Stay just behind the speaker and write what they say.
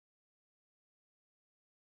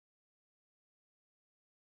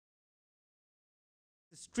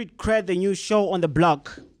Street Cred, the new show on the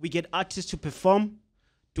block. We get artists to perform,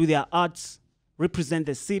 do their arts, represent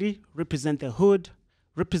the city, represent the hood,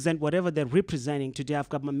 represent whatever they're representing. Today I've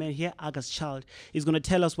got my man here, AugustChild. He's going to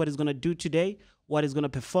tell us what he's going to do today, what he's going to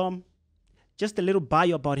perform. Just a little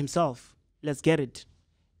bio about himself. Let's get it.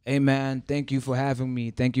 Hey man, thank you for having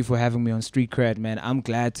me. Thank you for having me on Street Cred, man. I'm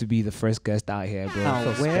glad to be the first guest out here, bro.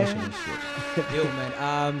 Oh, so where? special and shit. Yo,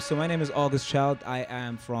 man. So my name is AugustChild. I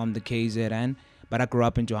am from the KZN, but I grew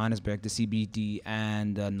up in Johannesburg, the CBD,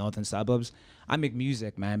 and the northern suburbs. I make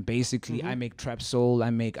music, man. Basically, I make trap soul, I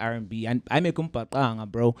make R&B, and I make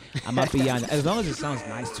bro. I'm up beyond. As long as it sounds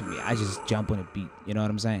nice to me, I just jump on a beat. You know what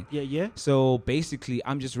I'm saying? Yeah, yeah. So basically,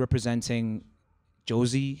 I'm just representing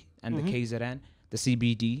Josie and the KZN. The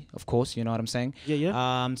CBD, of course, you know what I'm saying? Yeah,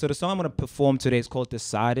 yeah. So the song I'm going to perform today is called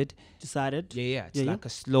Decided. Decided? Yeah. It's like a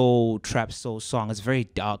slow trap soul song. It's very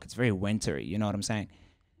dark. It's very wintry. You know what I'm saying?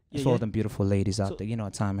 It's for all them beautiful ladies out there. You know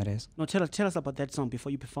what time it is. No, tell us about that song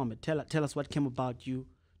before you perform it. Tell us what came about you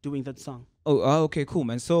doing that song. Oh, okay, cool,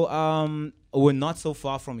 man. So we're not so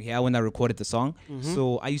far from here when I recorded the song.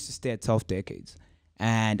 So I used to stay at 12 Decades.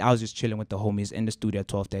 And I was just chilling with the homies in the studio at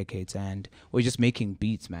 12 Decades, and we're just making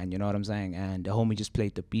beats, man, you know what I'm saying? And the homie just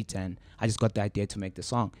played the beat, and I just got the idea to make the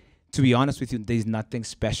song. To be honest with you, there's nothing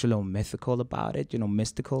special or mythical about it, you know,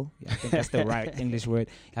 mystical. Yeah, I think that's the right English word.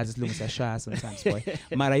 I just look shy sometimes, boy.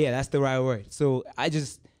 But yeah, that's the right word. So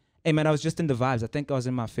hey, man, I was just in the vibes. I think I was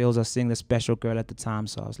in my feels. I was seeing the special girl at the time,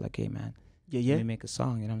 so I was like, hey, man, let me make a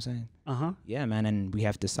song, you know what I'm saying? Yeah, man, and we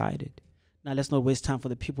have decided. Now, let's not waste time for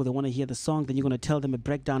the people that want to hear the song. Then you're going to tell them a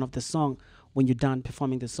breakdown of the song when you're done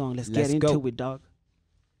performing the song. Let's get into it, dog.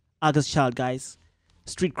 AugustChild, guys.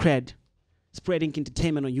 Street Cred. Spreading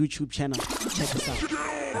Entertainment on YouTube channel. Check us out.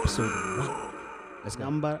 Episode 1. Let's go.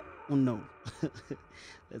 Number 1.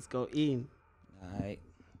 Let's go in. All right.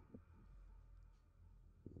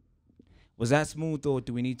 Was that smooth, or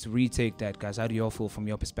do we need to retake that, guys? How do you all feel from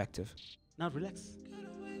your perspective? Now, relax.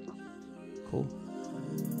 Cool.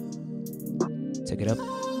 Take it up.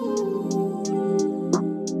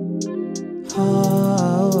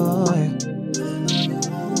 Oh, yeah.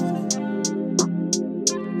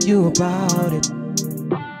 You about it.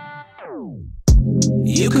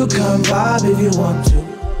 You could come vibe if you want to.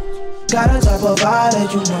 Got a type of vibe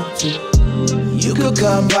that you want to. You could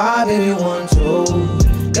come vibe if you want to.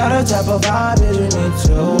 Got a type of vibe if you need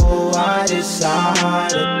to. I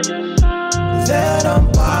decided that I'm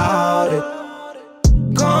about it.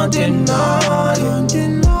 Can't deny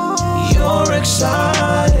you're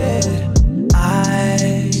excited.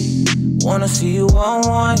 I wanna see you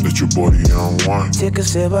unwind. Let your body unwind. Take a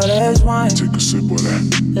sip of this wine. Take a sip of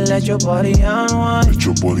that. Let your body unwind. Let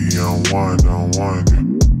your body unwind, yeah.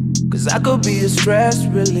 Cause I could be a stress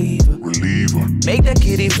reliever. Make that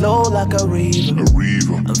kitty flow like a river.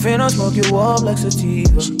 I'm finna smoke you up like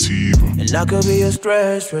sativa. And I could be a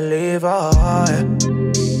stress reliever.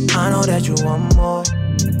 I know that you want more.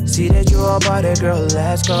 See that you about it, girl,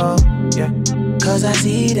 let's go. Yeah. Cause I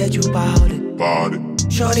see that you bout it.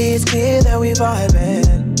 Shorty, it's clear that we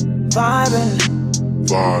vibing.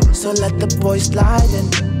 So let the boys slide in.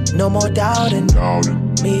 No more doubting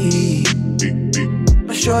me.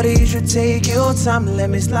 But shorty, you should take your time. Let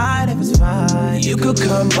me slide if it's fine. You could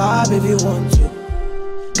come vibe if you want to.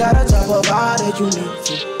 Got a type of vibe that you need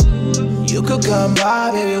to. You could come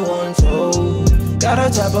vibe if you want to. Got a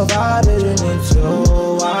type of vibe that you need to.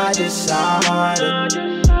 I decided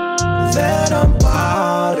that I'm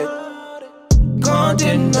about it. Can't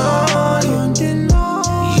deny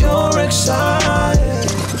you're excited.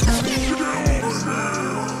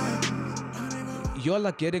 Y'all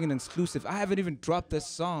are getting an exclusive. I haven't even dropped this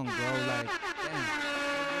song, bro. Like, damn.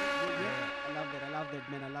 I love that,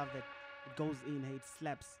 man. I love that. It goes in, hey, it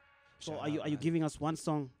slaps. So are you giving us one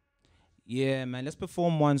song? Yeah, man. Let's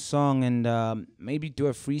perform one song and maybe do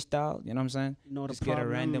a freestyle. You know what I'm saying? Just get a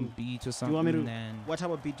random beat or something. Do you want me to? What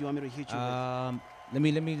type of beat do you want me to hit you with? Let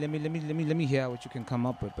me hear what you can come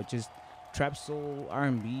up with. But just trap soul,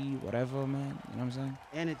 R&B, whatever, man. You know what I'm saying?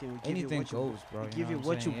 Anything goes, bro. We give you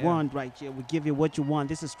what you want right here. We give you what you want.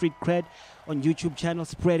 This is Street Cred on YouTube channel,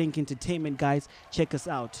 Spreading Entertainment, guys. Check us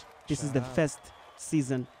out. This is the first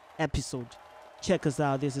season episode. Check us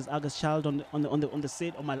out. This is AugustChild on the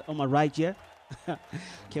set on my right here.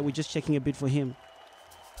 Okay, we're just checking a bit for him.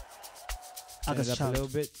 AugustChild. A little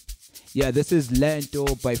bit. Yeah, this is Lento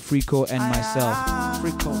by Frico and myself.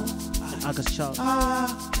 Frico and AugustChild.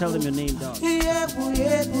 Tell them your name, dog. Yeah.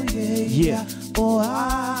 Oh,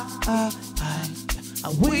 I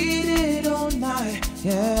waited all night.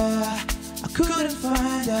 Yeah, I couldn't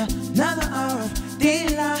find another hour of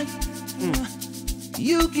daylight.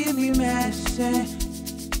 You give me medicine,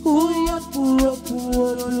 Uyapuro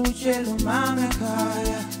puro luchelo mama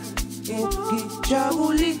kaya.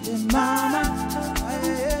 Gijabulile mama.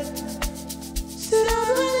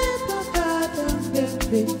 Sirabule papa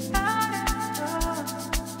baby.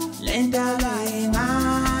 Lento le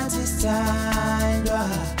ngati sandwa.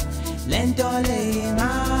 Lento le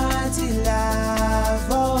ngati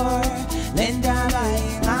lavor. Lento le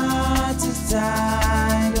ngati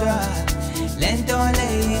sandwa. Lento le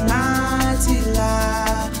ngati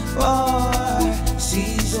lavor.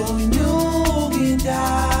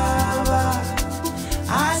 Sizonyukindaba.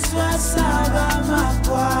 Aswasaba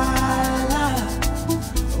makwala.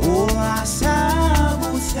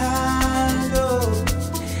 Ungasabuthando.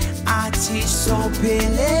 Athi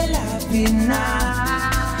sophelela phina.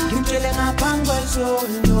 Ngimtshele ngaphambi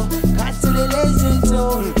kwesolo. Kathelele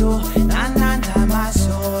izinsolo. Nananda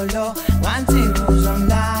masolo. Ngathi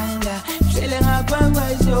uzomlanda. Ngimtshele ngaphambi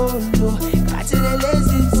kwesolo. Kathelele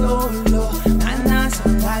izinsolo. Nanasa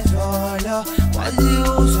ngazolo. Kwazi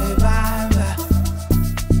uzwebamba.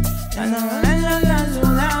 Na na na na na na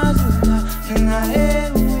na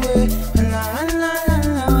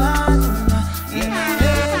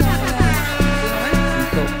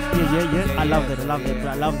I love that, bro.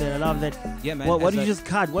 I love that. Yeah, man. What did you just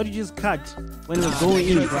cut? What did you just cut when it was going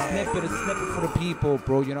in, bro? A snippet for the people,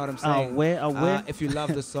 bro. You know what I'm saying? Where? If you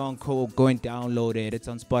love the song, go and download it. It's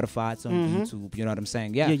on Spotify. It's on YouTube. You know what I'm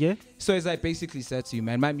saying? Yeah. So as I basically said to you,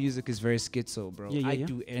 man, my music is very schizo, bro. I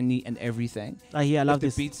do any and everything. I love if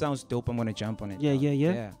this. The beat sounds dope. I'm gonna jump on it.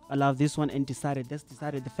 Yeah. I love this one and Decided. That's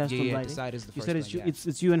Decided, the first one, right? Decided is the you first said one.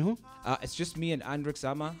 it's you and who? It's just me and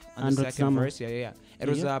AugustChildSa on the second verse. Yeah. It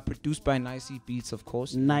was produced by Nicey Beats, of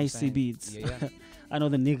course. Nicey Beats. Yeah. I know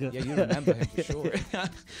the nigga. Yeah, you remember him for sure.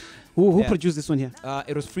 Who produced this one here?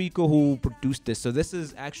 It was Frico who produced this. So this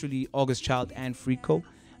is actually AugustChild and Frico,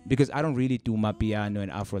 because I don't really do my piano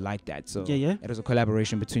and Afro like that. So it was a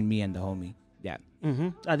collaboration between me and the homie. Yeah.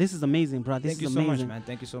 This is amazing, bro. This Thank you is so amazing. much, man.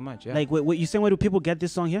 Thank you so much. Yeah. Like, wait, you saying where do people get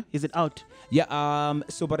this song here? Is it out? Yeah.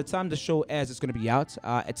 So by the time the show airs, it's gonna be out.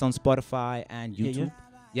 It's on Spotify and YouTube.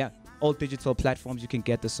 Yeah. All digital platforms you can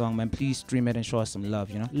get the song, man. Please stream it and show us some love,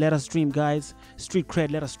 you know. Let us stream, guys. Street Cred.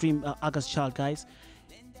 Let us stream AugustChild, guys.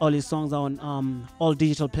 All his songs are on all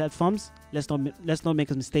digital platforms. Let's not make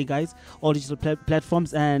a mistake, guys. All digital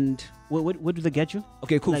platforms. And where do they get you?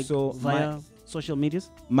 Okay, cool. Like, so via social medias.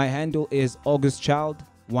 My handle is AugustChild,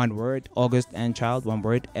 one word, August and Child, one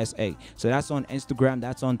word, SA. So that's on Instagram,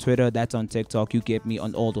 that's on Twitter, that's on TikTok. You get me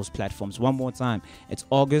on all those platforms. One more time, it's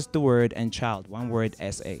August, the word, and Child, one word,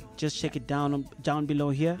 SA. Just check it down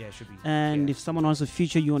below here. Yeah, it should be. And if someone wants to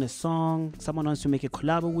feature you on a song, someone wants to make a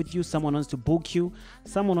collab with you, someone wants to book you,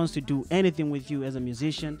 someone wants to do anything with you as a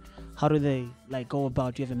musician, how do they go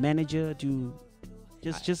about? Do you have a manager? Do you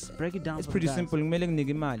just break it down? It's pretty simple.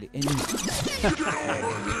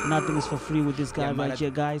 Nothing is for free with this guy right here,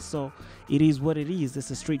 guys. So it is what it is. This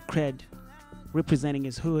is Street Cred, representing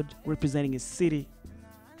his hood, representing his city.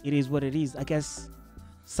 It is what it is. I guess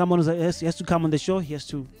someone has to come on the show. He has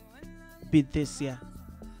to beat this, yeah.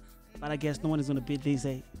 But I guess no one is gonna beat this.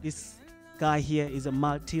 This guy here is a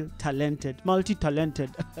multi-talented.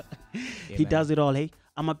 He does it all. Hey,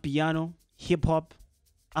 I'm a piano, hip hop,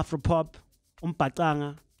 Afropop,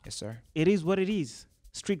 umpatanga. Yes, sir. It is what it is.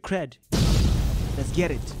 Street Cred. Let's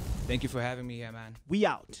get it. Thank you for having me here, man. We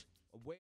out.